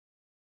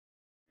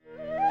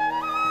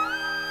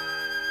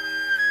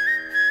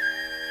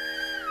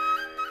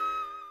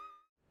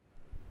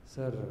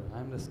Sir,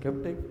 I'm the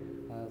skeptic.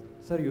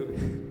 Sir, you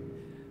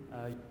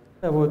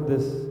about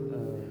this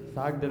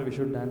fact that we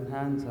should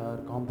enhance our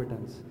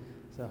competence.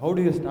 So, how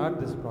do you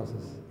start this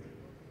process?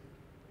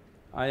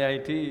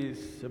 IIT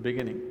is a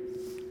beginning.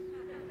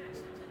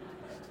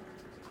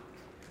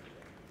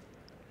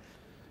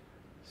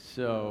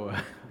 So,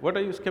 what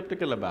are you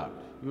skeptical about?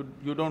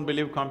 You don't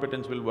believe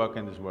competence will work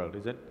in this world,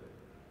 is it?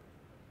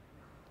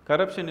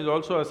 Corruption is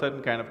also a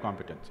certain kind of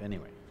competence,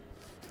 anyway.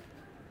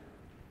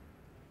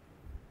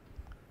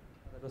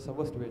 That was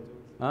supposed to be a joke.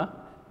 Huh?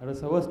 That was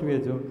supposed to be a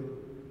joke.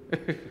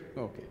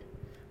 Okay,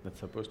 that's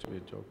supposed to be a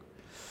joke.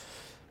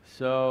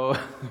 So,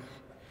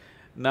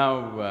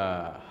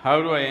 now, how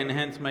do I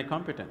enhance my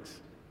competence?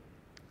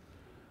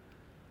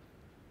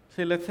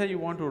 See, let's say you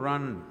want to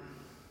run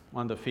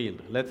on the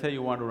field, let's say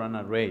you want to run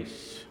a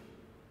race,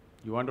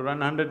 you want to run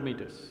 100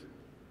 meters.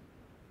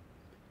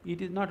 It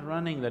is not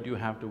running that you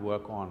have to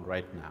work on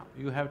right now,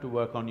 you have to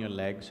work on your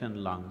legs and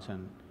lungs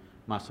and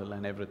muscle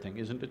and everything,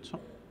 isn't it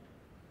so?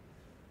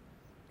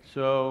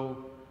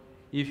 So,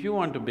 if you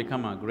want to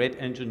become a great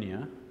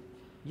engineer,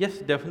 yes,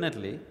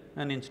 definitely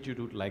an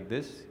institute like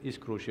this is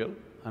crucial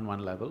on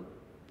one level.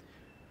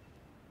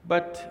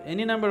 But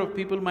any number of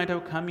people might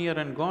have come here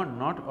and gone,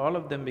 not all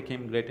of them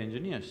became great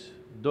engineers.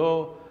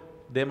 Though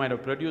they might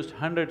have produced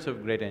hundreds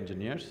of great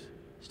engineers,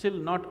 still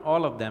not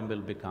all of them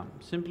will become,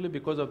 simply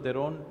because of their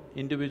own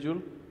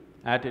individual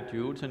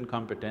attitudes and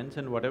competence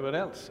and whatever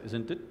else,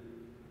 isn't it?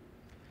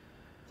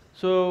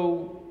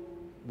 So,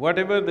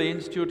 whatever the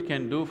institute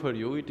can do for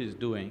you, it is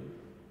doing.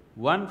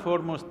 One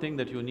foremost thing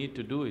that you need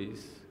to do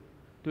is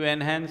to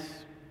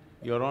enhance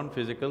your own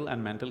physical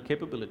and mental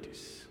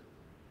capabilities.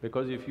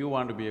 Because if you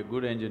want to be a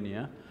good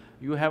engineer,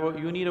 you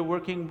need a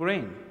working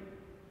brain.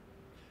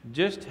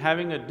 Just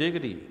having a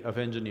degree of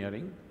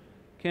engineering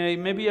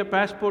may be a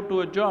passport to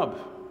a job,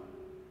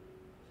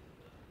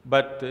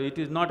 but it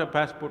is not a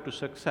passport to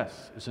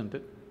success, isn't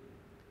it?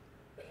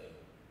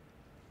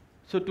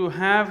 So to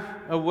have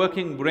a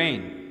working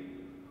brain,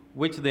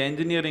 which the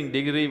engineering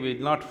degree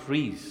will not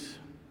freeze.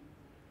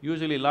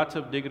 Usually lots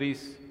of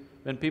degrees,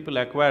 when people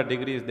acquire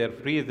degrees, they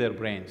freeze their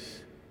brains.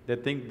 They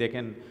think they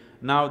can…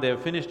 now they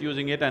have finished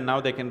using it and now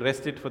they can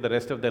rest it for the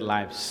rest of their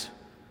lives.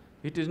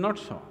 It is not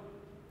so.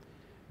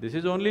 This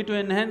is only to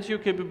enhance your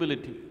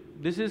capability.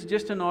 This is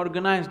just an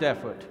organized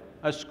effort.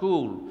 A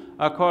school,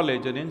 a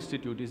college, an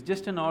institute is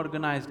just an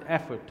organized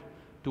effort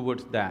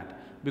towards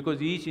that,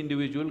 because each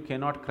individual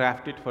cannot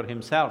craft it for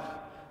himself.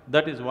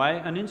 That is why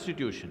an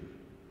institution.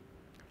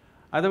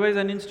 Otherwise,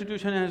 an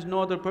institution has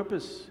no other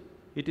purpose.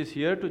 It is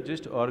here to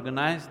just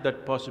organize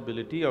that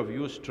possibility of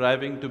you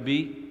striving to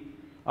be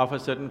of a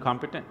certain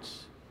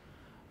competence.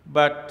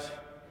 But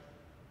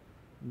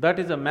that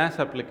is a mass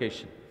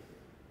application.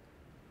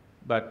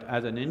 But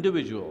as an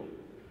individual,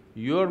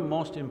 your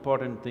most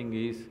important thing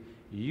is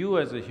you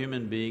as a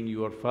human being,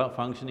 you are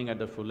functioning at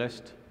the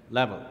fullest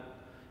level.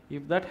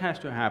 If that has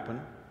to happen,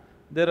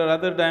 there are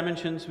other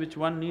dimensions which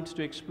one needs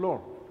to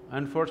explore.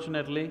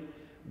 Unfortunately,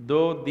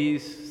 though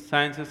these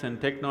sciences and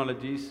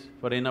technologies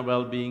for inner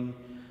well-being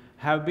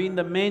have been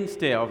the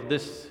mainstay of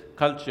this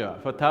culture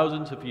for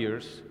thousands of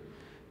years,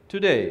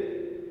 today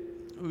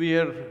we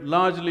are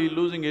largely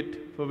losing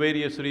it for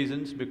various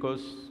reasons,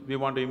 because we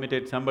want to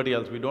imitate somebody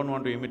else. We don't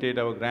want to imitate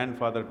our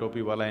grandfather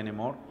Topiwala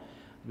anymore.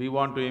 We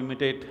want to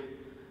imitate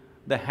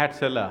the hat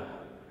seller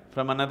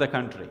from another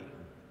country.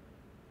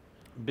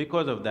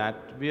 Because of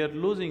that, we are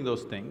losing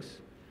those things,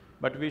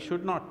 but we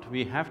should not.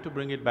 We have to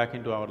bring it back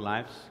into our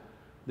lives.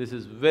 This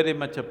is very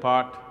much a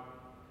part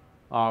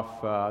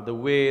of the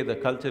way the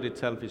culture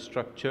itself is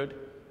structured,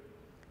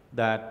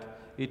 that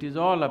it is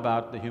all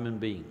about the human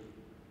being.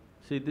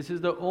 See, this is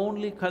the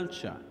only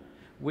culture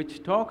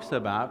which talks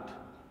about,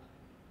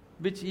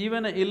 which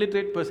even an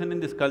illiterate person in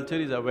this culture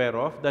is aware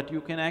of, that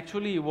you can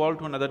actually evolve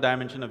to another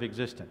dimension of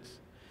existence.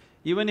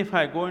 Even if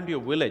I go into a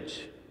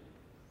village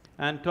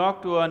and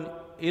talk to an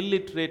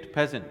illiterate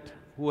peasant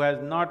who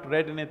has not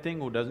read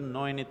anything, who doesn't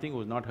know anything,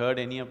 who's not heard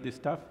any of this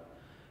stuff,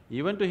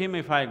 even to him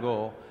if I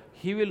go,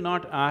 he will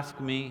not ask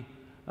me,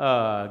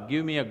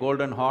 give me a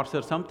golden horse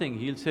or something,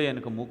 he'll say,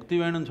 "Enakku mukti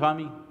venum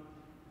Swami."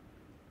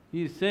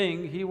 He's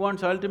saying he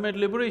wants ultimate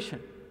liberation.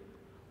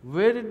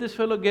 Where did this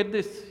fellow get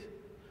this?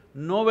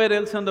 Nowhere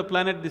else on the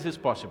planet this is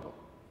possible.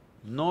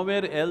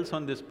 Nowhere else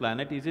on this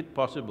planet is it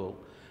possible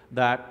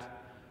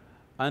that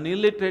an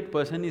illiterate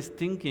person is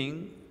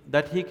thinking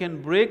that he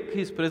can break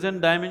his present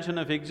dimension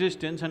of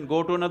existence and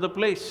go to another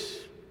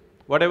place,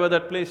 whatever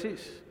that place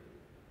is.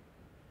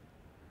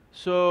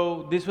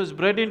 So, this was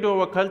bred into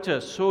our culture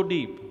so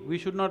deep, we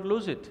should not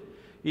lose it.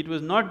 It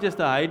was not just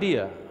the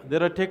idea,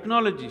 there are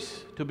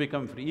technologies to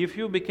become free. If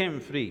you became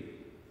free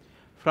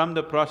from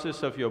the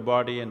process of your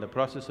body and the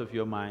process of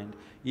your mind,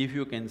 if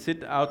you can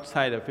sit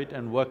outside of it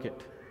and work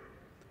it,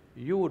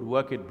 you would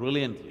work it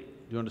brilliantly,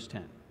 do you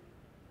understand?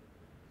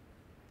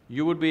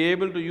 You would be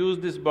able to use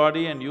this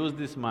body and use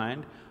this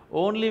mind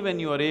only when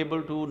you are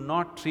able to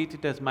not treat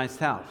it as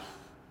myself.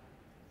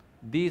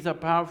 These are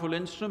powerful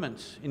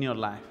instruments in your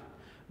life.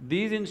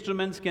 These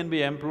instruments can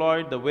be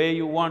employed the way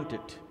you want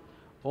it.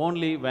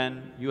 only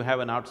when you have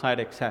an outside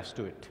access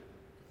to it.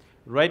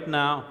 Right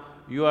now,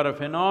 you are a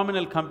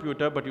phenomenal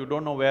computer, but you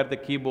don't know where the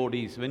keyboard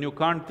is. When you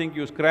can't think,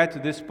 you scratch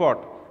this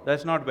spot,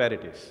 that's not where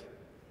it is.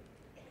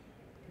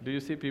 Do you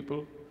see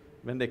people?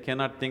 When they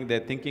cannot think, they're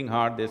thinking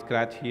hard, they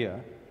scratch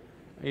here.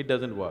 It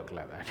doesn't work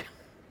like that.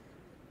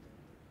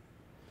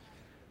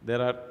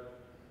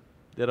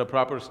 There are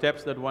proper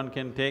steps that one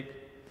can take.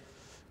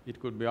 It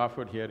could be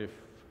offered here if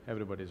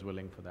everybody is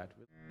willing for that.